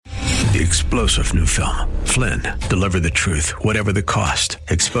The explosive new film, Flynn, deliver the truth, whatever the cost,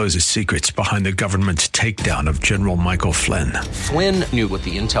 exposes secrets behind the government's takedown of General Michael Flynn. Flynn knew what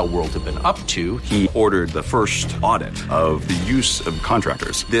the intel world had been up to. He ordered the first audit of the use of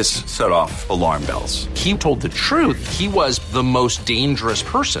contractors. This set off alarm bells. He told the truth. He was the most dangerous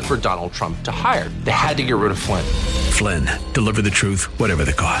person for Donald Trump to hire. They had to get rid of Flynn. Flynn, deliver the truth, whatever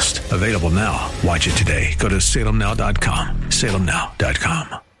the cost. Available now. Watch it today. Go to salemnow.com.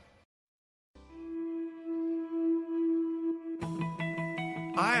 salemnow.com.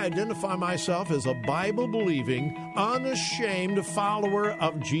 I identify myself as a Bible-believing, unashamed follower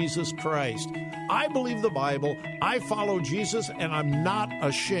of Jesus Christ. I believe the Bible, I follow Jesus, and I'm not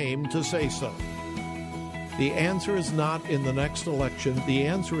ashamed to say so. The answer is not in the next election. The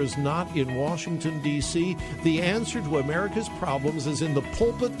answer is not in Washington, D.C. The answer to America's problems is in the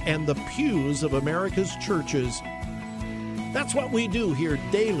pulpit and the pews of America's churches. That's what we do here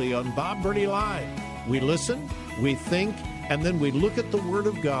daily on Bob Burney Live. We listen, we think, and then we look at the Word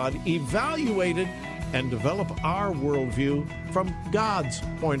of God, evaluate it, and develop our worldview from God's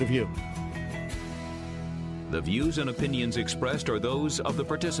point of view. The views and opinions expressed are those of the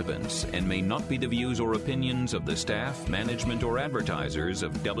participants and may not be the views or opinions of the staff, management, or advertisers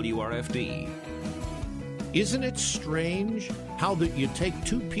of WRFD. Isn't it strange how that you take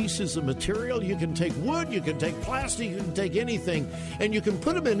two pieces of material? You can take wood, you can take plastic, you can take anything, and you can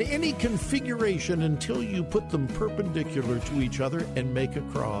put them in any configuration until you put them perpendicular to each other and make a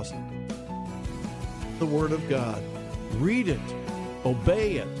cross. The Word of God. Read it.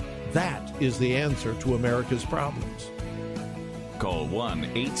 Obey it. That is the answer to America's problems. Call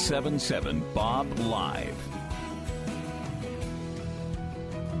 1-877-BOB-LIVE.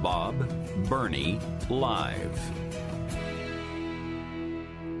 Bob Burney Live.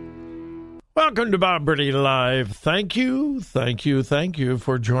 Welcome to Bob Burney Live. Thank you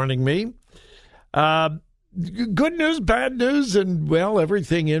for joining me. Good news, bad news, and, well,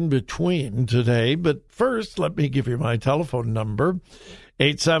 everything in between today. But first, let me give you my telephone number,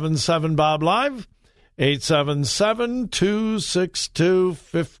 877-BOB-LIVE,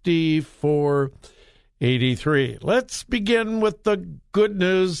 877-262-5483. Let's begin with the good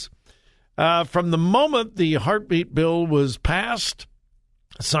news. From the moment the heartbeat bill was passed,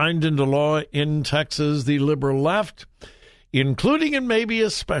 signed into law in Texas, the liberal left, including and maybe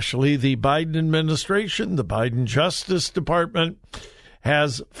especially the Biden administration, the Biden Justice Department,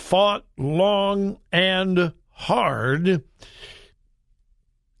 has fought long and hard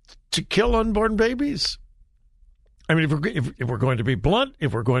to kill unborn babies. I mean, if we're going to be blunt,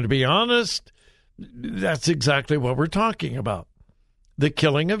 if we're going to be honest, that's exactly what we're talking about. The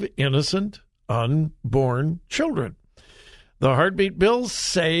killing of innocent, unborn children. The heartbeat bill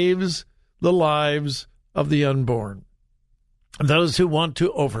saves the lives of the unborn. Those who want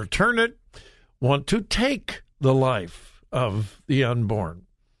to overturn it want to take the life of the unborn.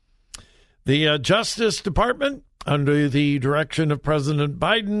 The Justice Department, under the direction of President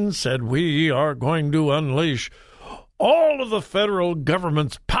Biden, said we are going to unleash all of the federal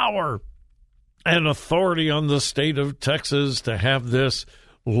government's power and authority on the state of Texas to have this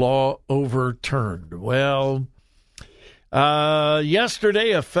law overturned. Well, yesterday,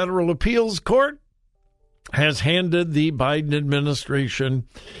 a federal appeals court has handed the Biden administration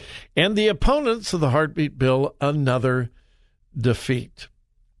and the opponents of the heartbeat bill another defeat.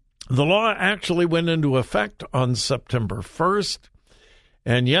 The law actually went into effect on September 1st,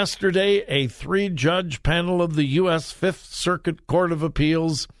 and yesterday, a 3-judge panel of the U.S. Fifth Circuit Court of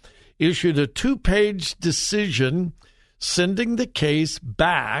Appeals issued a 2-page decision sending the case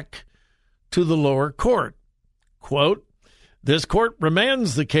back to the lower court. Quote, this court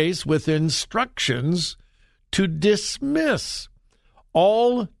remands the case with instructions to dismiss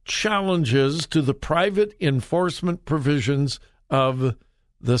all challenges to the private enforcement provisions of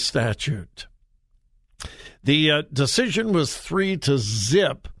the statute. The decision was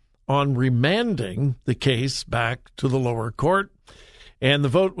 3-0 on remanding the case back to the lower court, and the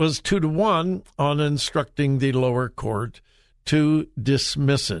vote was 2-1 on instructing the lower court to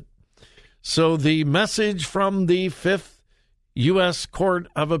dismiss it. So the message from the Fifth U.S. Court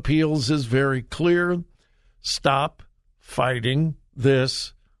of Appeals is very clear. Stop fighting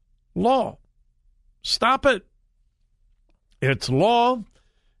this law. Stop it. It's law.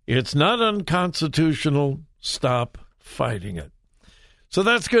 It's not unconstitutional. Stop fighting it. So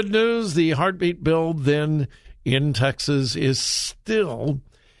that's good news. The heartbeat bill then in Texas is still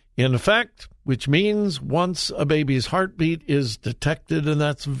in effect, which means once a baby's heartbeat is detected, and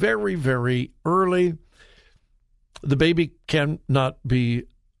that's very, very early, the baby cannot be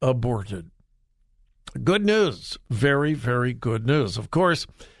aborted. Good news. Very, very good news. Of course,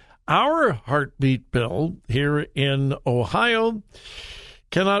 our heartbeat bill here in Ohio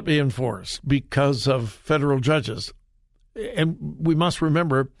cannot be enforced because of federal judges. And we must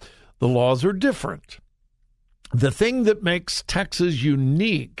remember the laws are different. The thing that makes Texas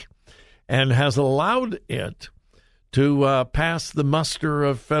unique and has allowed it to pass the muster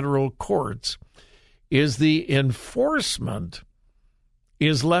of federal courts is the enforcement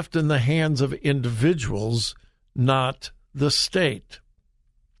is left in the hands of individuals, not the state.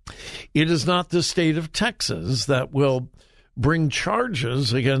 It is not the state of Texas that will bring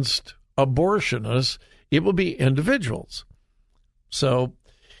charges against abortionists. It will be individuals. So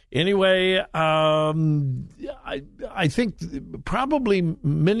anyway, I think probably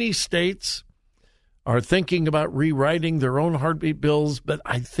many states are thinking about rewriting their own heartbeat bills, but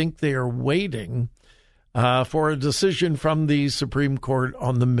I think they are waiting for a decision from the Supreme Court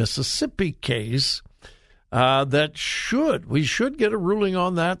on the Mississippi case. We should get a ruling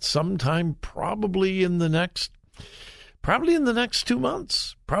on that sometime, probably in the next 2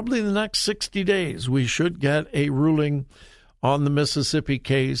 months, probably in the next 60 days. We should get a ruling on the Mississippi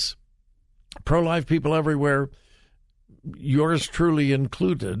case. Pro-life people everywhere, yours truly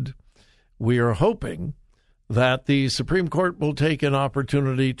included, we are hoping that the Supreme Court will take an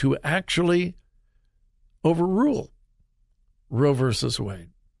opportunity to actually overrule Roe versus Wade.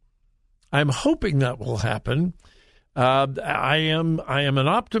 I'm hoping that will happen. I am an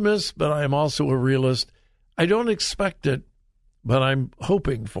optimist, but I am also a realist. I don't expect it, but I'm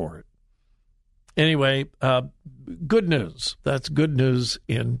hoping for it. Anyway, good news. That's good news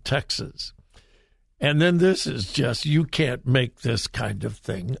in Texas. And then this is just, you can't make this kind of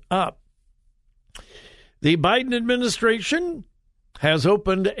thing up. The Biden administration has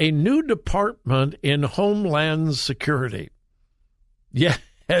opened a new department in Homeland Security. Yes,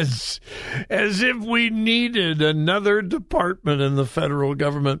 as if we needed another department in the federal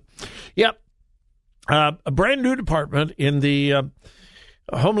government. Yep, a brand new department in the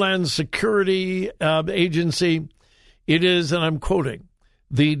Homeland Security Agency. It is, and I'm quoting,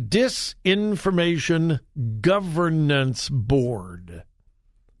 the Disinformation Governance Board.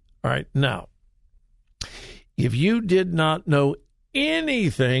 All right, now, if you did not know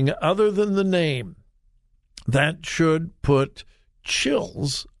anything other than the name, that should put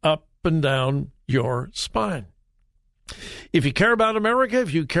chills up and down your spine. If you care about America,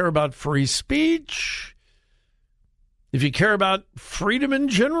 if you care about free speech, if you care about freedom in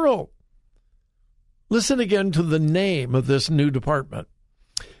general, listen again to the name of this new department.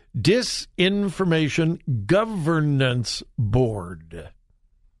 Disinformation Governance Board.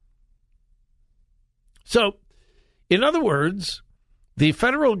 So, in other words, the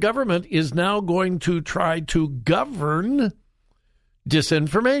federal government is now going to try to govern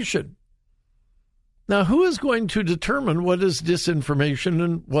disinformation. Now, who is going to determine what is disinformation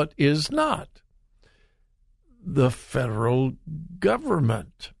and what is not? The federal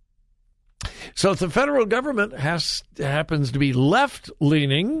government. So if the federal government happens to be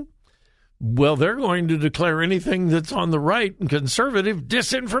left-leaning, well, they're going to declare anything that's on the right and conservative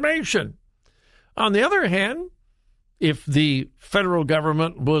disinformation. On the other hand, if the federal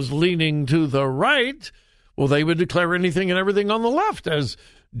government was leaning to the right, well, they would declare anything and everything on the left as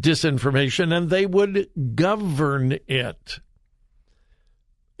disinformation, and they would govern it.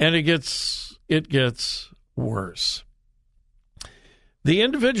 And it gets worse. The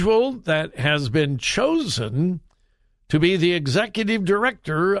individual that has been chosen to be the executive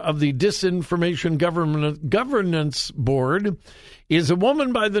director of the Disinformation Governance Board is a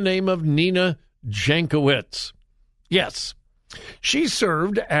woman by the name of Nina Jankowicz. Yes, she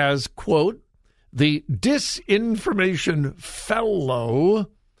served as, quote, the Disinformation Fellow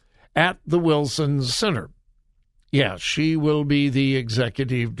at the Wilson Center. Yeah, she will be the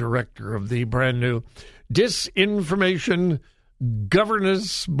executive director of the brand new Disinformation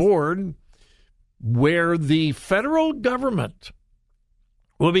Governance Board, where the federal government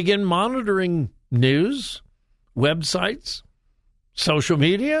will begin monitoring news, websites, social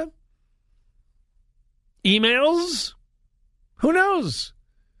media, emails. Who knows?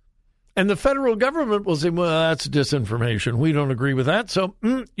 And the federal government will say, well, that's disinformation. We don't agree with that, so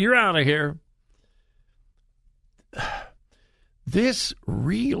you're out of here. This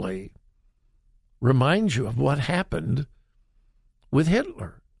really reminds you of what happened with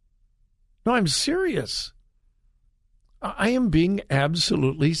Hitler. No, I'm serious. I am being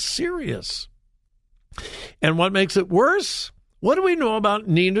absolutely serious. And what makes it worse? What do we know about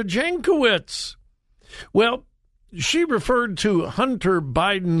Nina Jankowicz? Well, she referred to Hunter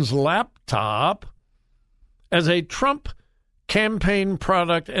Biden's laptop as a Trump campaign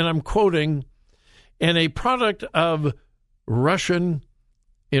product, and I'm quoting, and a product of Russian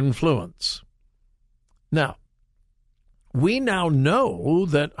influence. Now, we now know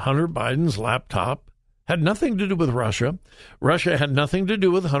that Hunter Biden's laptop had nothing to do with Russia. Russia had nothing to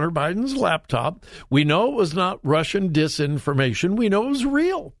do with Hunter Biden's laptop. We know it was not Russian disinformation. We know it was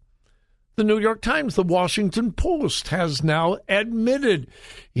real. The New York Times, the Washington Post has now admitted,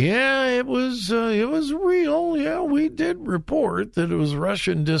 it was real. Yeah, we did report that it was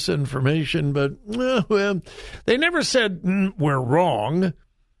Russian disinformation, but well, they never said we're wrong,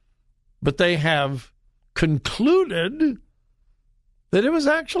 but they have concluded that it was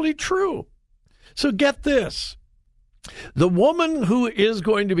actually true. So get this. The woman who is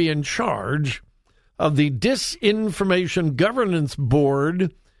going to be in charge of the Disinformation Governance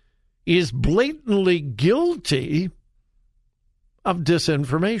Board is blatantly guilty of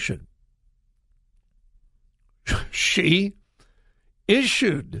disinformation. She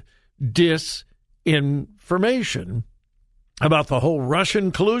issued disinformation about the whole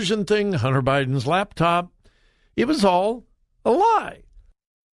Russian collusion thing, Hunter Biden's laptop. It was all a lie.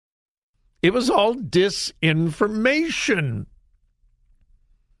 It was all disinformation.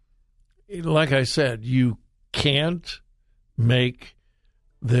 Like I said, you can't make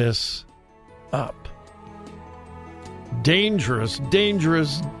this up. Dangerous,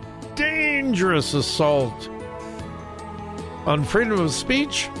 dangerous, dangerous assault on freedom of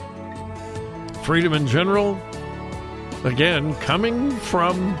speech, freedom in general, again, coming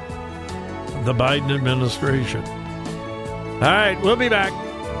from the Biden administration. All right, we'll be back.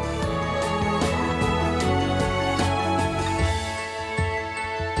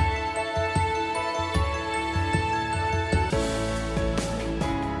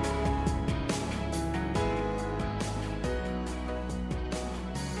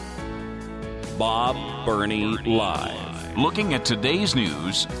 Bob Burney Live. Looking at today's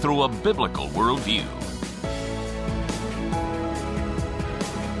news through a biblical worldview.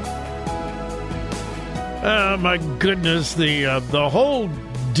 My goodness, the whole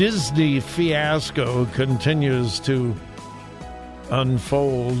Disney fiasco continues to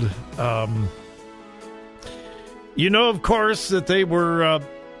unfold. Of course, that they were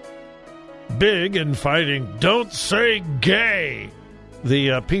big in fighting Don't Say Gay,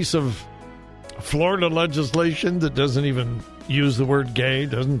 the piece of Florida legislation that doesn't even use the word gay,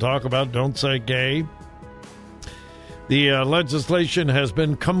 doesn't talk about Don't Say Gay. The legislation has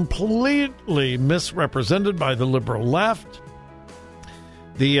been completely misrepresented by the liberal left.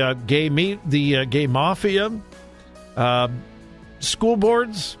 The gay mafia, school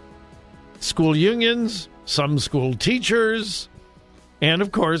boards, school unions, some school teachers, and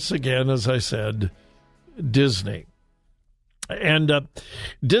of course, again, as I said, Disney. And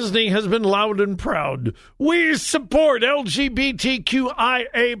Disney has been loud and proud. We support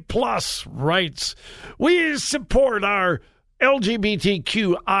LGBTQIA plus rights. We support our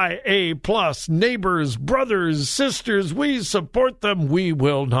LGBTQIA plus neighbors, brothers, sisters. We support them. We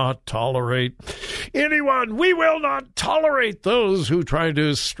will not tolerate anyone. We will not tolerate those who try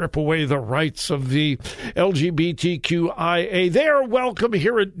to strip away the rights of the LGBTQIA. They are welcome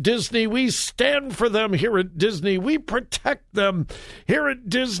here at Disney. We stand for them here at Disney. We protect them here at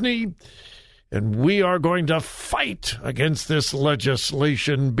Disney. And we are going to fight against this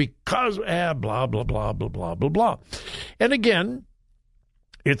legislation because, blah, blah, blah, blah, blah, blah, blah. And again,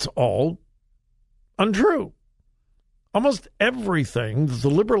 it's all untrue. Almost everything that the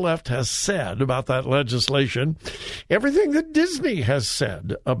liberal left has said about that legislation, everything that Disney has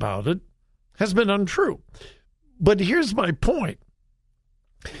said about it, has been untrue. But here's my point.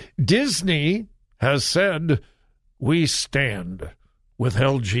 Disney has said, we stand with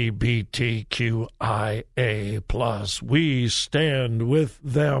LGBTQIA plus. We stand with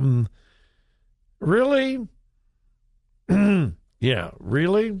them. Really? Yeah,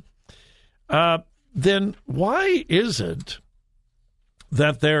 really? Then why is it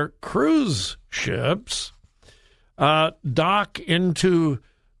that their cruise ships dock into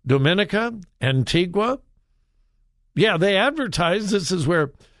Dominica, Antigua? Yeah, they advertise this is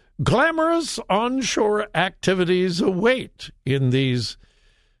where glamorous onshore activities await in these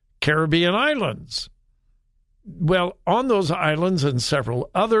Caribbean islands. Well, on those islands and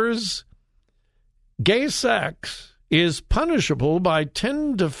several others, gay sex is punishable by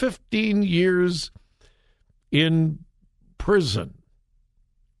 10 to 15 years in prison.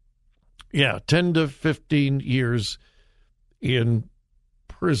 Yeah, 10 to 15 years in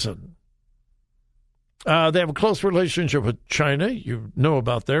prison. They have a close relationship with China. You know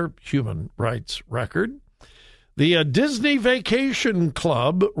about their human rights record. The Disney Vacation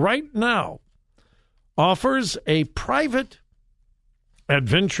Club right now offers a private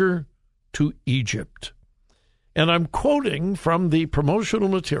adventure to Egypt. And I'm quoting from the promotional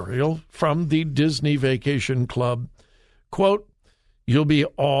material from the Disney Vacation Club. Quote, "You'll be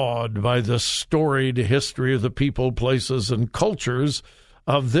awed by the storied history of the people, places, and cultures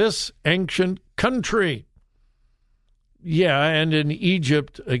of this ancient country." Yeah, and in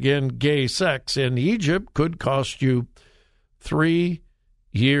Egypt, again, gay sex in Egypt could cost you 3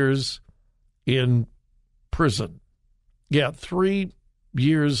 years in prison. Yeah, 3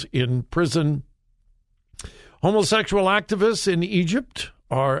 years in prison. Homosexual activists in Egypt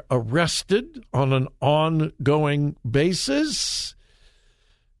are arrested on an ongoing basis.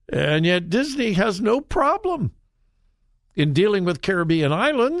 And yet Disney has no problem in dealing with Caribbean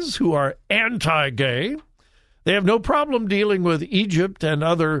islands who are anti-gay. They have no problem dealing with Egypt and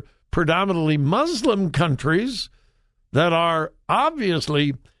other predominantly Muslim countries that are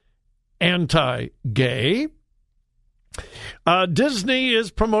obviously anti-gay. Disney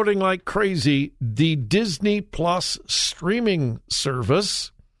is promoting like crazy the Disney Plus streaming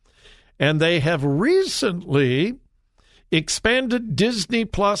service, and they have recently expanded Disney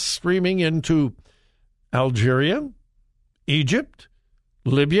Plus streaming into Algeria, Egypt,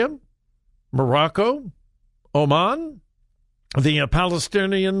 Libya, Morocco, Oman, the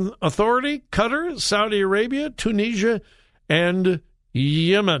Palestinian Authority, Qatar, Saudi Arabia, Tunisia, and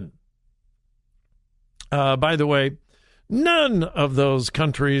Yemen. By the way, none of those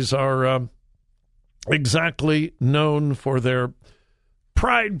countries are exactly known for their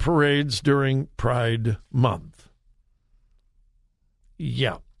pride parades during Pride Month.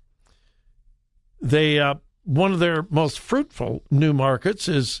 Yeah. They one of their most fruitful new markets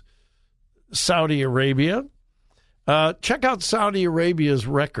is Saudi Arabia. Check out Saudi Arabia's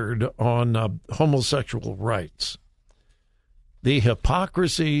record on homosexual rights. The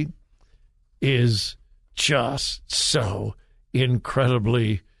hypocrisy is just so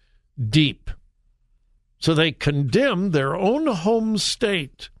incredibly deep. So they condemn their own home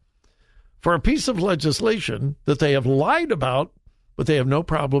state for a piece of legislation that they have lied about, but they have no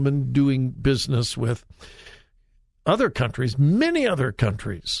problem in doing business with other countries, many other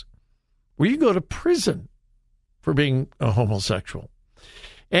countries, where you go to prison for being a homosexual.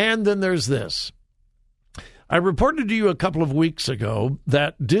 And then there's this. I reported to you a couple of weeks ago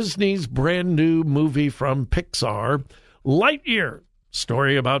that Disney's brand new movie from Pixar, Lightyear,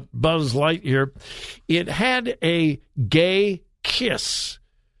 story about Buzz Lightyear, it had a gay kiss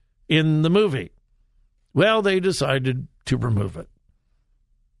in the movie. Well, they decided to remove it.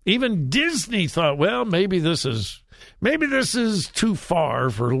 Even Disney thought, well, maybe this is too far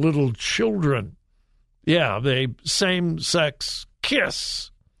for little children. Yeah, the same-sex kiss,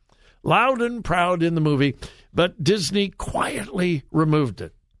 loud and proud in the movie, but Disney quietly removed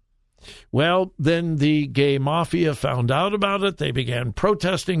it. Well, then the gay mafia found out about it. They began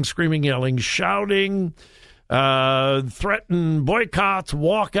protesting, screaming, yelling, shouting, threatened boycotts,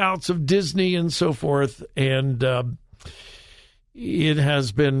 walkouts of Disney, and so forth, and it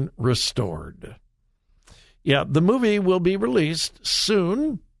has been restored. Yeah, the movie will be released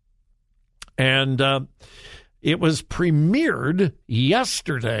soon, and it was premiered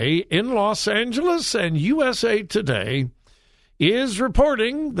yesterday in Los Angeles, and USA Today is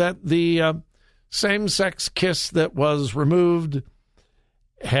reporting that the same-sex kiss that was removed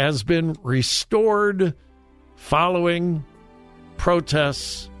has been restored following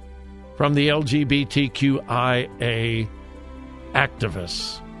protests from the LGBTQIA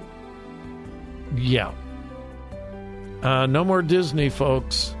activists. Yeah. No more Disney,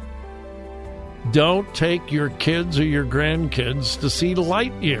 folks. Don't take your kids or your grandkids to see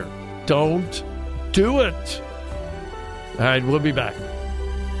Lightyear. Don't do it. All right, we'll be back.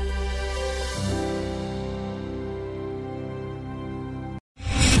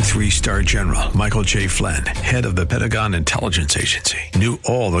 Three-star General Michael J. Flynn, head of the Pentagon Intelligence Agency, knew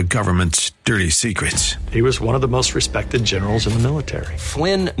all the government's dirty secrets. He was one of the most respected generals in the military.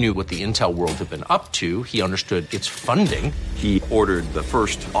 Flynn knew what the intel world had been up to. He understood its funding. He ordered the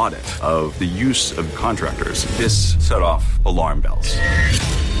first audit of the use of contractors. This set off alarm bells.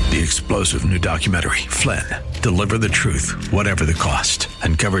 The explosive new documentary, Flynn, Deliver the Truth, Whatever the Cost,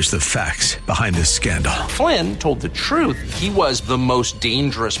 uncovers the facts behind this scandal. Flynn told the truth. He was the most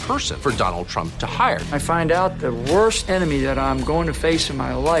dangerous person for Donald Trump to hire. I find out the worst enemy that I'm going to face in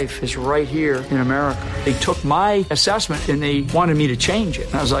my life is right here in America. They took my assessment and they wanted me to change it.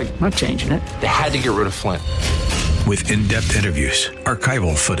 And I was like, I'm not changing it. They had to get rid of Flynn. With in-depth interviews,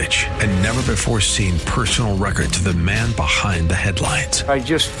 archival footage, and never-before-seen personal records of the man behind the headlines. I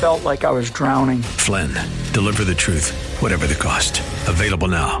just felt like I was drowning. Flynn, Deliver the Truth, Whatever the Cost. Available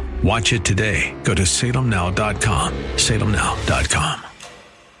now. Watch it today. Go to salemnow.com. salemnow.com.